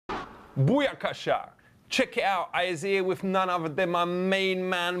Booyakasha! Check it out, I is here with none other than my main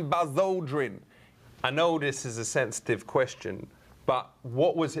man, Buzz Aldrin. I know this is a sensitive question, but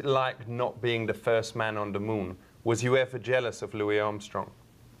what was it like not being the first man on the moon? Was you ever jealous of Louis Armstrong?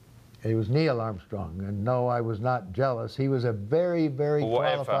 It was Neil Armstrong, and no, I was not jealous. He was a very, very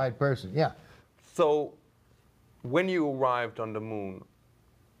qualified person. Yeah. So, when you arrived on the moon,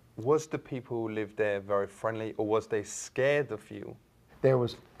 was the people who lived there very friendly, or was they scared of you? There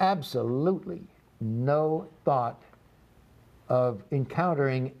was absolutely no thought of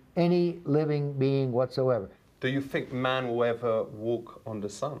encountering any living being whatsoever. Do you think man will ever walk on the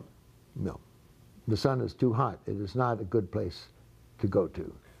sun? No. The sun is too hot. It is not a good place to go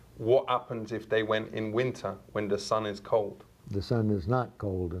to. What happens if they went in winter when the sun is cold? The sun is not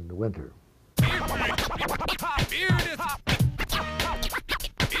cold in the winter.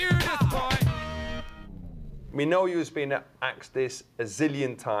 We know you've been asked this a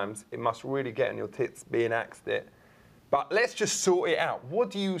zillion times. It must really get on your tits being asked it. But let's just sort it out. What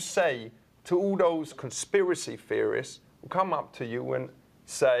do you say to all those conspiracy theorists who come up to you and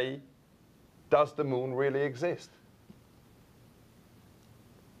say, does the moon really exist?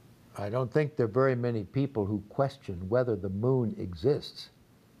 I don't think there are very many people who question whether the moon exists.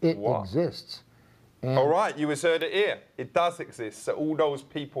 It exists. And all right, you was heard it here. It does exist. So all those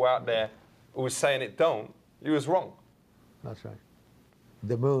people out there who were saying it don't, you was wrong. That's right.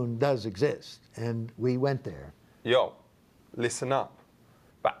 The moon does exist, and we went there. Yo, listen up.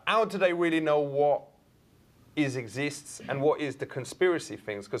 But how do they really know what exists and what is the conspiracy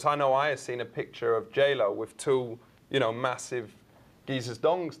things? Because I know I have seen a picture of J-Lo with two, you know, massive geezer's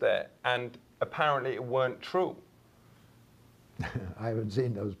dongs there, and apparently it weren't true. I haven't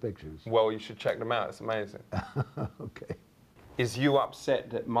seen those pictures. Well, you should check them out. It's amazing. Okay. Is you upset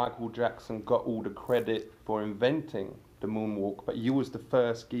that Michael Jackson got all the credit for inventing the moonwalk, but you was the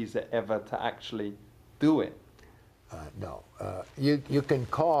first geezer ever to actually do it? No. You can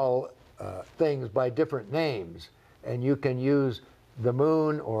call things by different names, and you can use the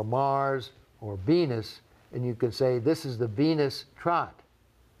moon or Mars or Venus, and you can say this is the Venus trot.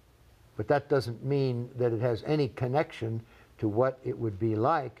 But that doesn't mean that it has any connection to what it would be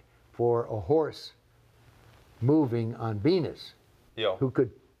like for a horse moving on Venus. Yo.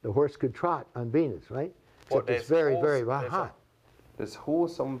 The horse could trot on Venus, right? What, it's very, very hot. There's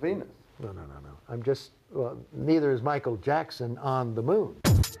horse on Venus? No. I'm just, well, neither is Michael Jackson on the moon.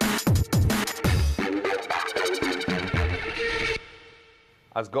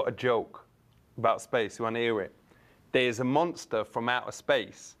 I've got a joke about space. You want to hear it? There's a monster from outer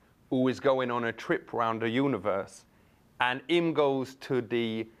space who is going on a trip around the universe, and him goes to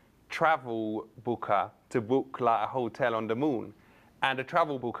the travel booker to book like a hotel on the moon, and the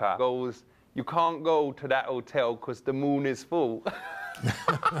travel booker goes, "You can't go to that hotel because the moon is full."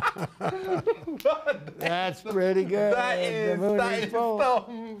 That's pretty good. That is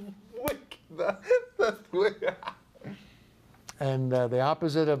dumb. That's wicked. And the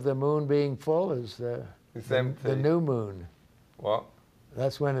opposite of the moon being full is the new moon. What?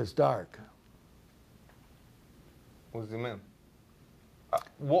 That's when it's dark. What does he mean?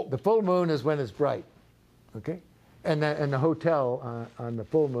 The full moon is when it's bright, okay? And the hotel on the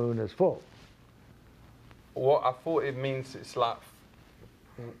full moon is full. What I thought it means, it's like,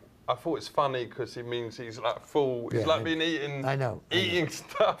 I thought it's funny because it means he's like full. He's like been eating. I know.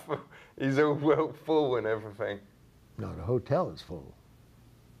 Stuff. He's all well full and everything. No, the hotel is full.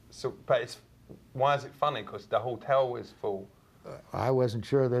 So, but why is it funny? Because the hotel is full. I wasn't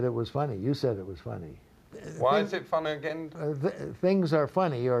sure that it was funny. You said it was funny. Why is it funny again? Things are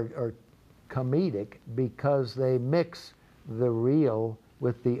funny or comedic because they mix the real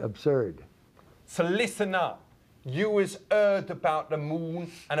with the absurd. So listen up. You has heard about the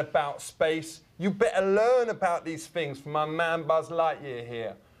moon and about space. You better learn about these things from my man Buzz Lightyear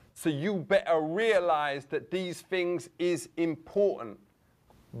here. So you better realize that these things is important.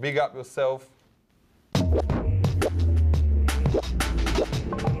 Big up yourself.